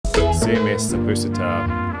CMS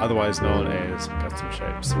SEPUSAHTO, otherwise known as custom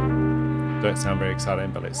shapes. Don't sound very exciting,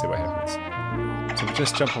 but let's see what happens. So if we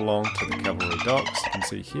just jump along to the Cavalry Docs, you can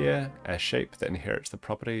see here a shape that inherits the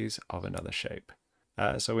properties of another shape.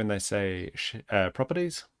 So when they say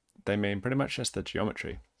properties, they mean pretty much just the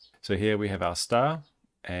geometry. So here we have our star,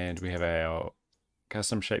 and we have our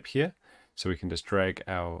custom shape here. So we can just drag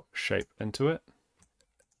our shape into it.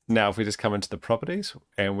 Now if we just come into the properties,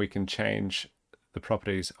 and we can change the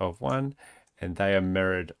properties of one, and they are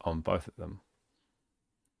mirrored on both of them.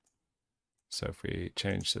 So if we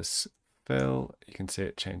change this fill, you can see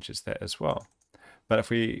it changes that as well. But if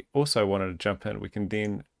we also wanted to jump in, we can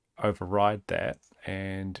then override that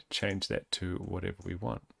and change that to whatever we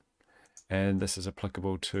want. And this is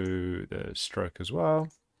applicable to the stroke as well.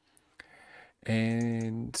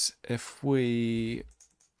 And if we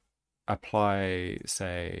apply,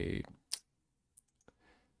 say,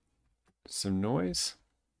 some noise,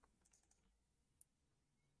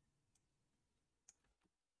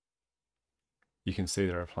 you can see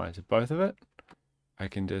they're applying to both of it. I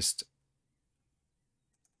can just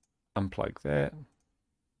unplug that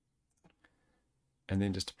and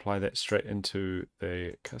then just apply that straight into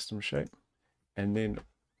the custom shape, and then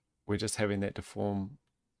we're just having that to form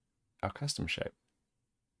our custom shape.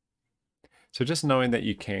 So just knowing that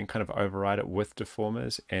you can kind of override it with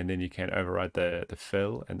deformers, and then you can override the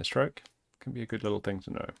fill and the stroke, can be a good little thing to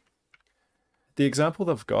know. The example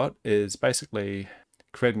they've got is basically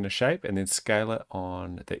creating a shape and then scale it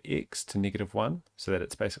on the X to -1 so that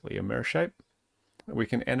it's basically a mirror shape. We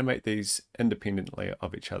can animate these independently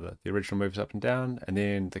of each other. The original moves up and down, and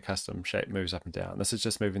then the custom shape moves up and down. This is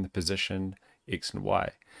just moving the position X and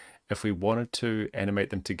Y. If we wanted to animate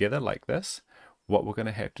them together like this, what we're going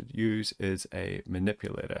to have to use is a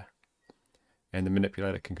manipulator. And the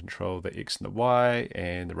manipulator can control the X and the Y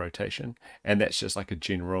and the rotation. And that's just like a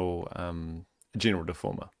general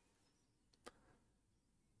deformer.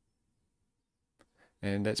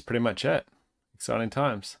 And that's pretty much it. Exciting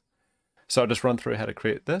times. So I'll just run through how to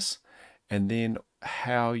create this, and then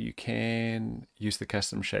how you can use the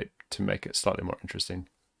custom shape to make it slightly more interesting.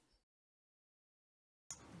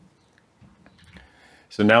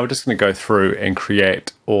 So now we're just going to go through and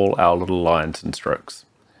create all our little lines and strokes.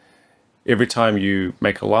 Every time you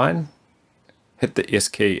make a line, hit the S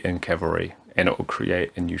key in Cavalry and it will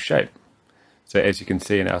create a new shape. So as you can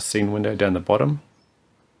see in our scene window down the bottom,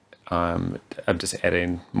 I'm just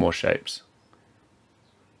adding more shapes.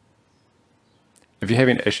 If you're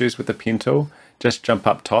having issues with the pen tool, just jump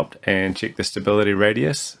up top and check the stability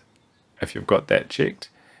radius if you've got that checked,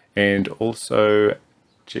 and also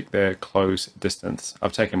check the close distance.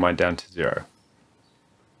 I've taken mine down to 0.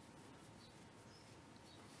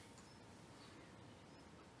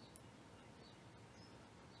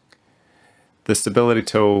 The stability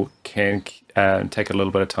tool can take a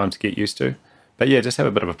little bit of time to get used to, but yeah, just have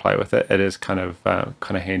a bit of a play with it. It is kind of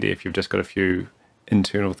handy if you've just got a few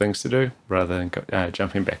internal things to do rather than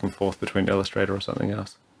jumping back and forth between Illustrator or something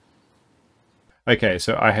else. Okay,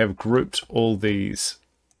 so I have grouped all these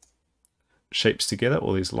shapes together,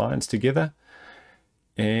 all these lines together,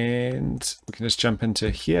 and we can just jump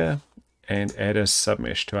into here and add a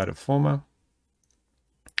submesh to our deformer.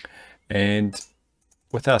 And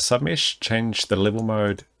with our submesh, change the level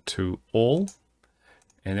mode to all,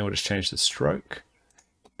 and then we'll just change the stroke,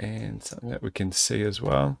 and something that we can see as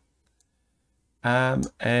well.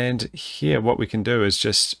 And here what we can do is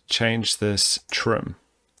just change this trim.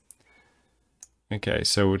 Okay,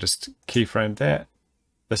 so we'll just keyframe that.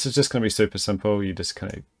 This is just going to be super simple. You just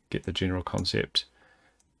kind of get the general concept.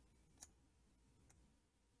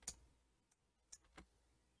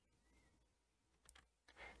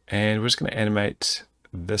 And we're just going to animate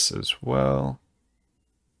this as well.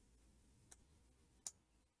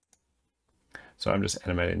 So I'm just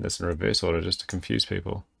animating this in reverse order just to confuse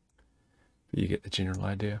people. But you get the general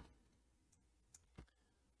idea.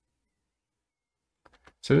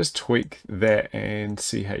 So just tweak that and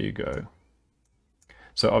see how you go.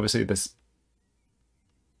 So obviously this,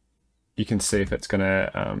 you can see if it's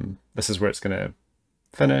gonna, this is where it's gonna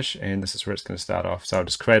finish and this is where it's gonna start off. So I've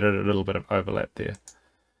just created a little bit of overlap there.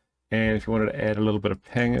 And if you wanted to add a little bit of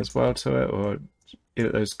ping as well to it, or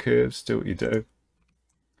edit those curves, do what you do.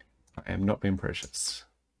 I am not being precious.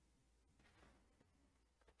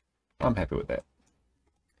 I'm happy with that.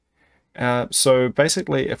 So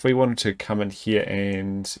basically, if we wanted to come in here,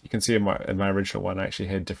 and you can see in my original one, I actually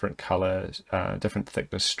had different colors, different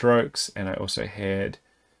thickness strokes, and I also had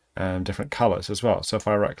different colors as well. So if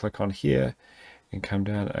I right click on here and come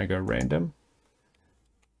down and I go random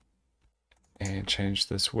and change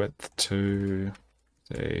this width to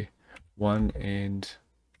say 1 and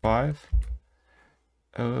 5.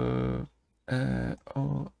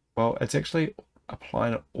 Well, it's actually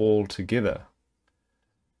applying it all together,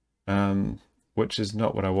 which is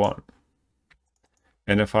not what I want.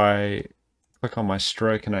 And if I click on my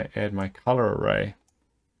stroke and I add my color array,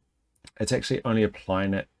 it's actually only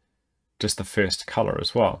applying it just the first color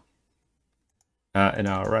as well in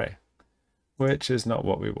our array, which is not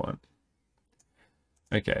what we want.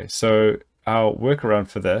 Okay, so our workaround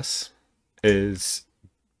for this is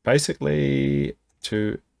basically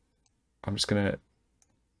I'm just going to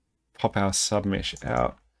pop our submesh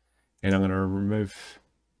out, and I'm going to remove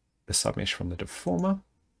the submesh from the deformer,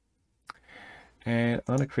 and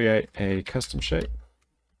I'm going to create a custom shape,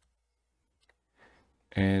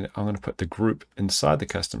 and I'm going to put the group inside the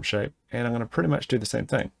custom shape, and I'm going to pretty much do the same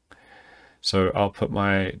thing. So I'll put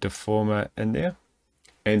my deformer in there,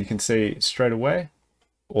 and you can see straight away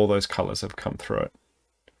all those colors have come through it.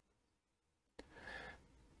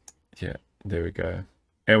 Yeah, there we go.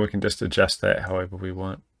 And we can just adjust that however we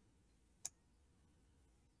want.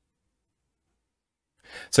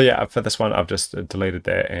 So yeah, for this one, I've just deleted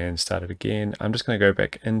that and started again. I'm just going to go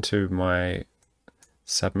back into my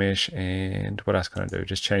submesh, and what else can I do?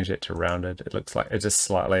 Just change it to rounded. It looks like it's just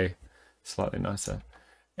slightly nicer.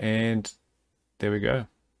 And there we go.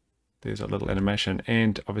 There's a little animation.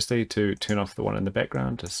 And obviously to turn off the one in the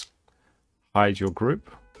background, just hide your group.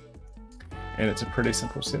 And it's a pretty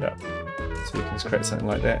simple setup. So you can just create something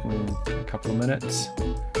like that in a couple of minutes.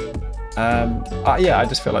 Yeah, I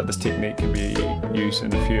just feel like this technique can be used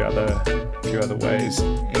in a few other ways,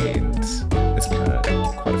 and